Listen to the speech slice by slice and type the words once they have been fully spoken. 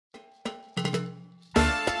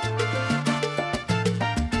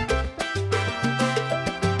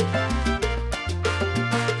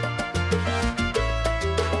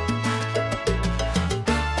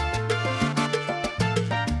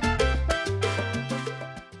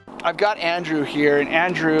I've got Andrew here, and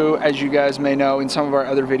Andrew, as you guys may know in some of our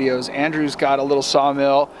other videos, Andrew's got a little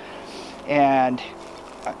sawmill, and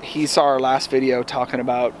he saw our last video talking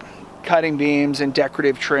about cutting beams and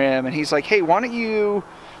decorative trim, and he's like, hey, why don't you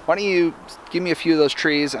give me a few of those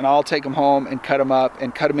trees and I'll take them home and cut them up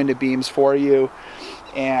and cut them into beams for you,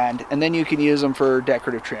 and then you can use them for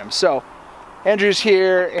decorative trim. So Andrew's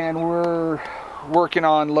here and we're working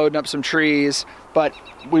on loading up some trees, but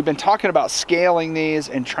we've been talking about scaling these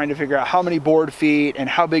and trying to figure out how many board feet and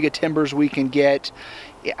how big of timbers we can get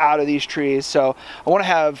out of these trees. So I want to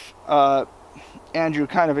have Andrew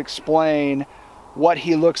kind of explain what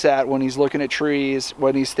he looks at when he's looking at trees,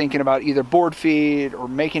 when he's thinking about either board feet or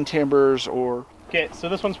making timbers or... Okay, so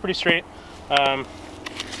this one's pretty straight. You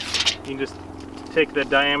can just take the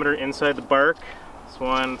diameter inside the bark. This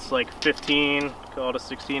one's like 15, call it a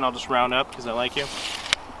 16, I'll just round up because I like you.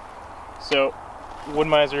 So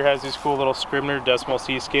wood-mizer has these cool little Scribner decimal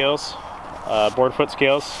C scales, board foot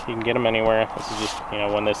scales. You can get them anywhere. This is just, you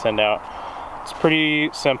know, when they send out. It's pretty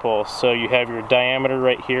simple. So you have your diameter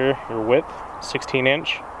right here, your width, 16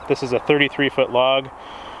 inch. This is a 33-foot log.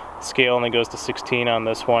 Scale only goes to 16 on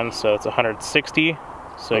this one, so it's 160.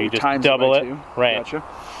 So you just double it. Right. Gotcha.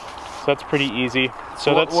 So that's pretty easy.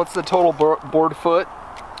 So what's the total board foot,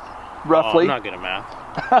 roughly? I'm not good at math.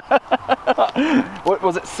 What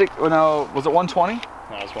was it? No, was it 120? No,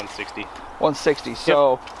 it was 160. 160.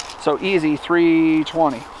 So, so easy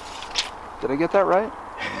 320. Did I get that right?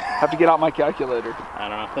 Have to get out my calculator. I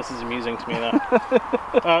don't know. This is amusing to me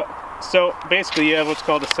though. So basically, you have what's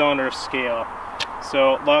called a cylinder of scale.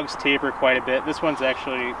 So logs taper quite a bit. This one's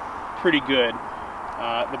actually pretty good.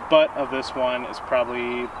 The butt of this one is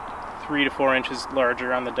probably 3 to 4 inches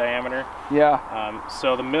larger on the diameter. Yeah.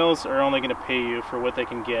 So the mills are only going to pay you for what they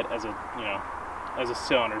can get as a, you know, as a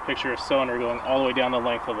cylinder. Picture a cylinder going all the way down the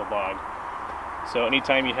length of the log. So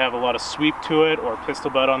anytime you have a lot of sweep to it or pistol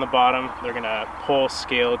butt on the bottom, they're going to pull,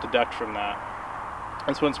 scale, deduct from that.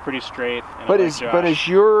 This one's pretty straight. But as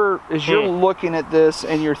you're looking at this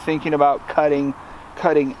and you're thinking about cutting,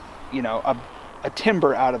 you know, a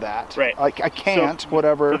timber out of that. Right. Like I can't, so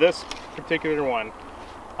whatever. For this particular one,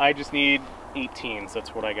 I just need 18s.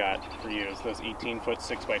 That's what I got for you. Is those 18-foot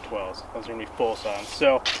 6x12s. Those are gonna be full saws.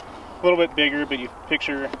 So a little bit bigger, but you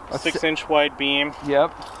picture a 6-inch wide beam.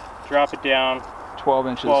 Yep. Drop it down. 12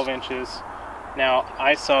 inches. 12 inches. Now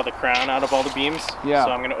I saw the crown out of all the beams. Yeah.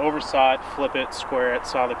 So I'm gonna oversaw it, flip it, square it,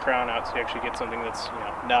 saw the crown out, so you actually get something that's, you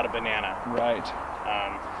know, not a banana. Right.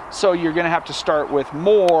 So you're gonna have to start with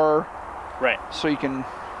more. Right. So you can.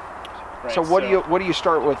 Right. So what do you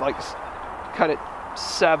start with? Like, cut it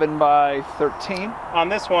 7 by 13. On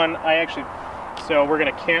this one, so we're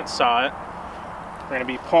gonna cant saw it. We're gonna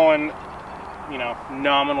be pulling, you know,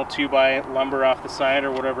 nominal 2x lumber off the side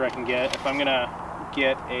or whatever I can get. If I'm gonna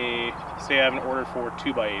get say I have an order for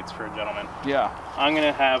 2x8s for a gentleman. Yeah. I'm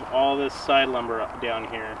gonna have all this side lumber down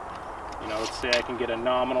here. You know, let's say I can get a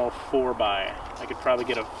nominal 4x. I could probably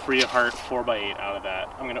get a free heart 4x8 out of that.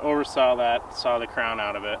 I'm gonna oversaw that, saw the crown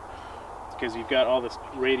out of it, because you've got all this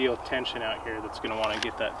radial tension out here that's gonna want to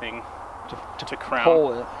get that thing to crown.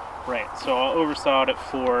 Pull it. Right. So I'll oversaw it at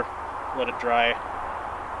 4, let it dry,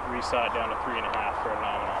 resaw it down to 3.5 for a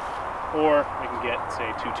nominal. Or we can get, say,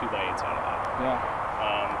 2 2x8s out of that. Yeah.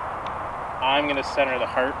 I'm going to center the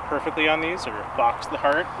heart perfectly on these, or box the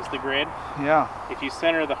heart is the grade. Yeah. If you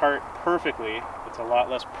center the heart perfectly, it's a lot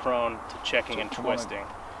less prone to checking and twisting.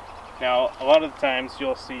 Now, a lot of the times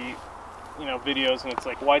you'll see, you know, videos and it's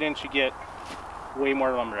like, why didn't you get way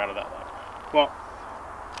more lumber out of that log? Well,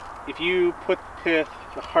 if you put the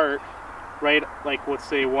heart right, like, let's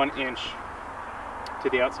say 1 inch to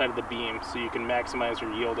the outside of the beam so you can maximize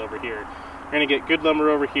your yield over here, you're going to get good lumber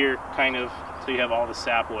over here, kind of, so you have all the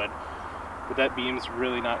sapwood. But that beam's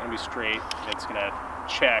really not going to be straight. It's going to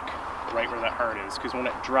check right where that heart is, because when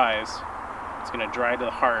it dries, it's going to dry to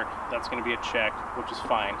the heart. That's going to be a check, which is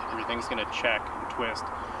fine. Everything's going to check and twist.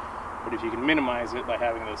 But if you can minimize it by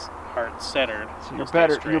having this heart centered, so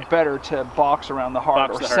you're better to box around the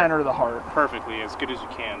heart or center the heart perfectly, as good as you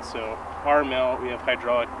can. So our mill, we have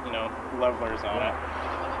hydraulic, you know, levelers on it.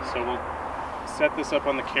 So we'll set this up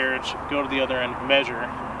on the carriage, go to the other end, measure.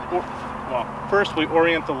 Well, first we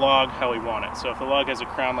orient the log how we want it. So if the log has a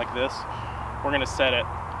crown like this, we're going to set it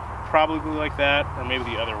probably like that, or maybe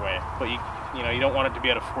the other way. But you know, you don't want it to be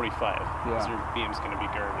at a 45, because your beam's going to be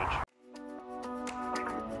garbage.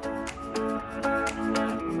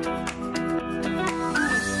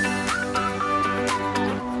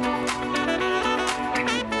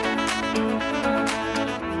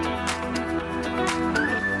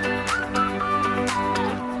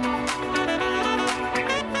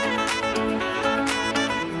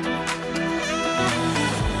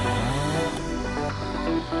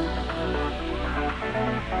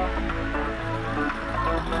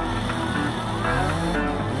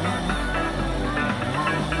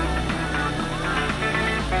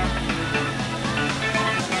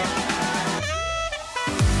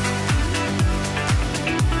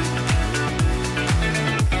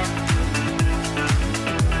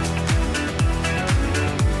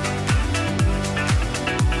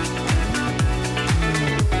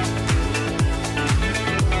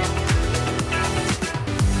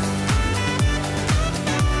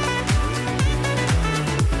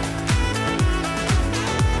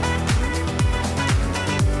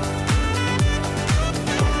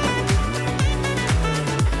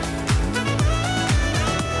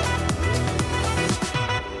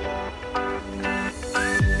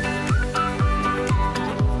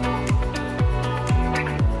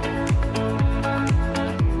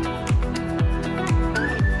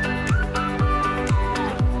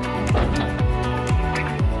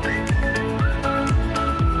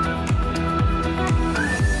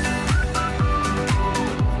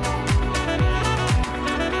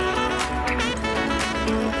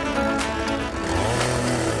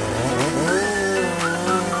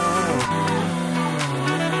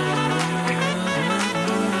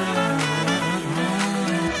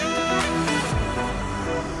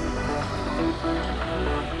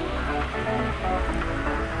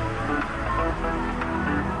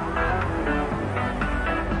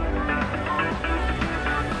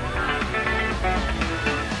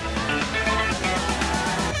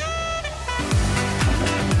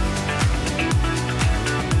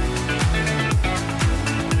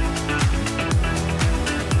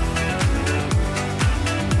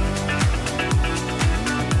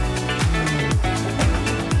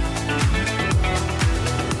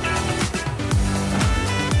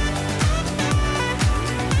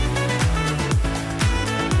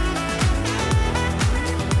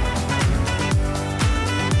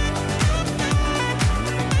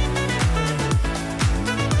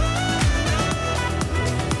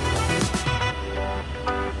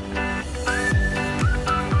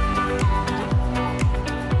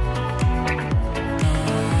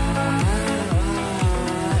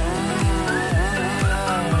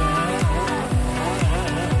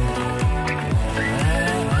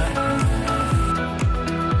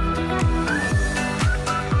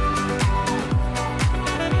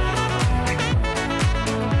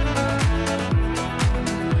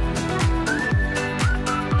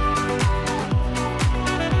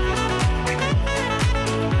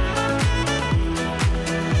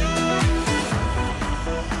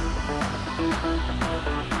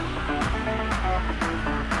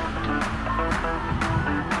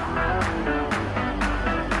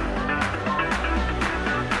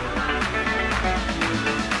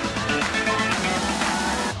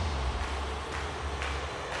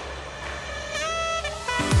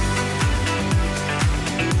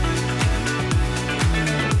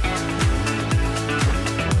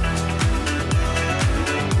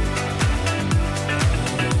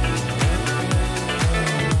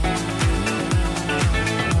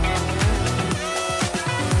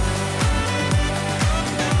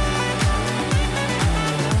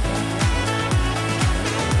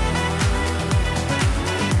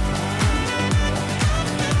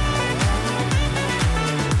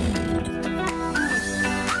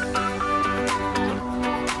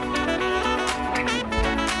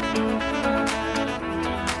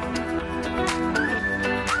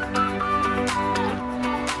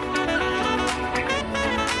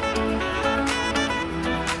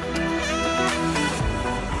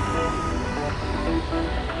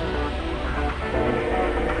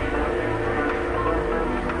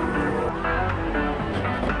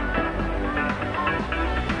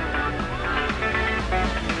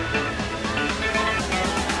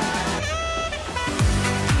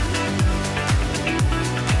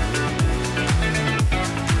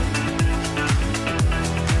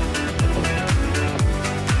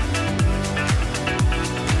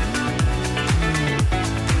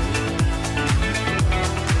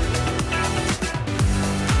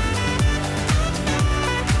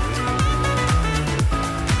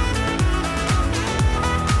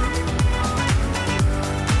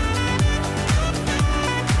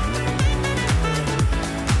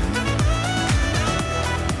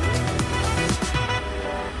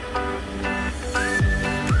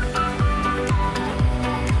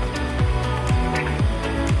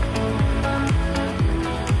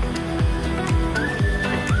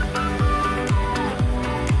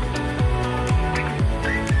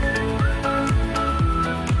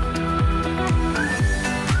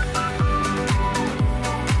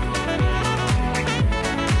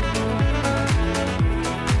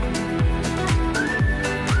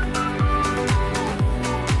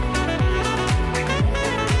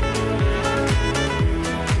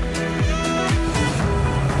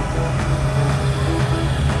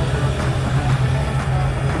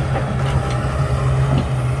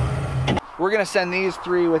 we're gonna send these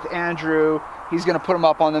 3 with Andrew. He's gonna put them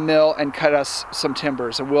up on the mill and cut us some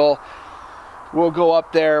timbers, and we'll go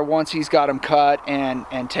up there once he's got them cut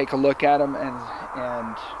and take a look at them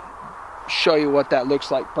and show you what that looks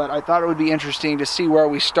like. But I thought it would be interesting to see where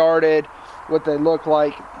we started, what they look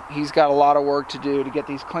like. He's got a lot of work to do to get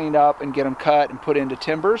these cleaned up and get them cut and put into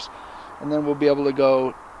timbers, and then we'll be able to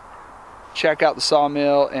go check out the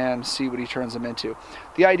sawmill and see what he turns them into.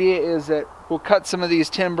 The idea is that we'll cut some of these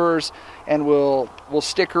timbers and we'll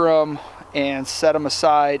sticker them and set them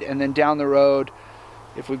aside, and then down the road,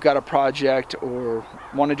 if we've got a project or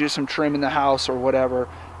want to do some trim in the house or whatever,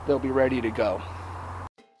 they'll be ready to go.